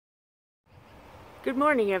Good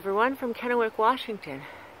morning, everyone, from Kennewick, Washington.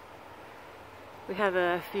 We have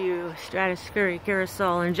a few stratospheric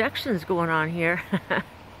aerosol injections going on here.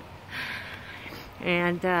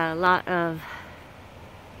 And a lot of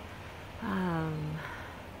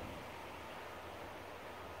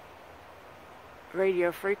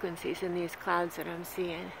radio frequencies in these clouds that I'm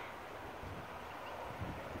seeing.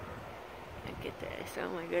 Look at this. Oh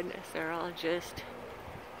my goodness, they're all just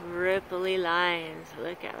ripply lines.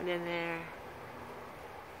 Look out in there.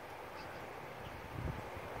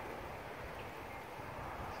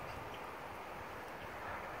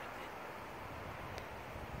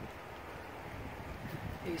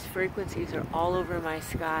 These frequencies are all over my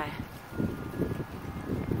sky.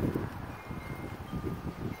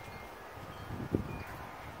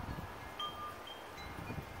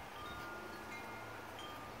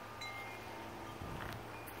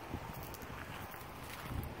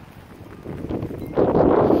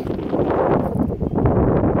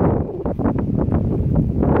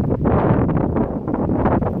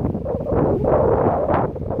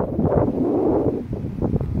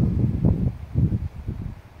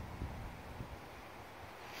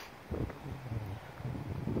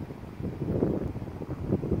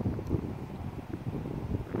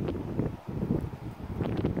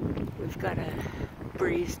 We've got a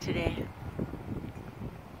breeze today.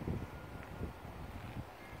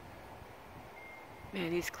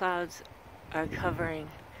 Man, these clouds are covering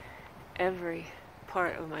every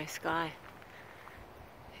part of my sky.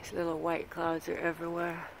 These little white clouds are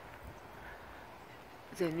everywhere.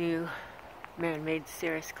 The new man-made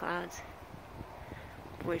cirrus clouds,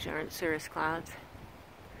 which aren't cirrus clouds.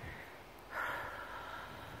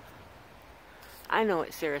 I know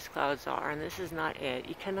what cirrus clouds are, and this is not it.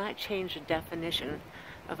 You cannot change the definition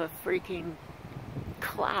of a freaking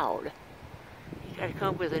cloud. You gotta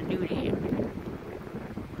come up with a new name.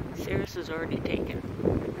 Cirrus is already taken.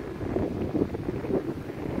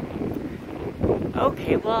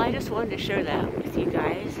 Okay, well, I just wanted to share that with you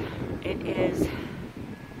guys. It is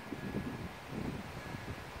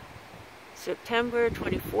September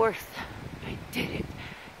 24th. I did it.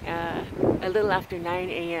 A little after 9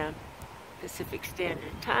 a.m. Pacific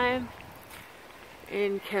Standard Time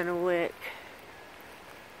in Kennewick.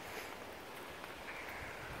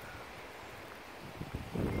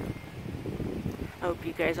 I hope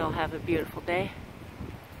you guys all have a beautiful day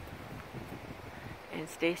and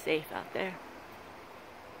stay safe out there.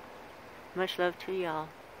 Much love to y'all.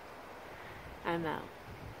 I'm out.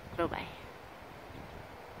 Bye-bye.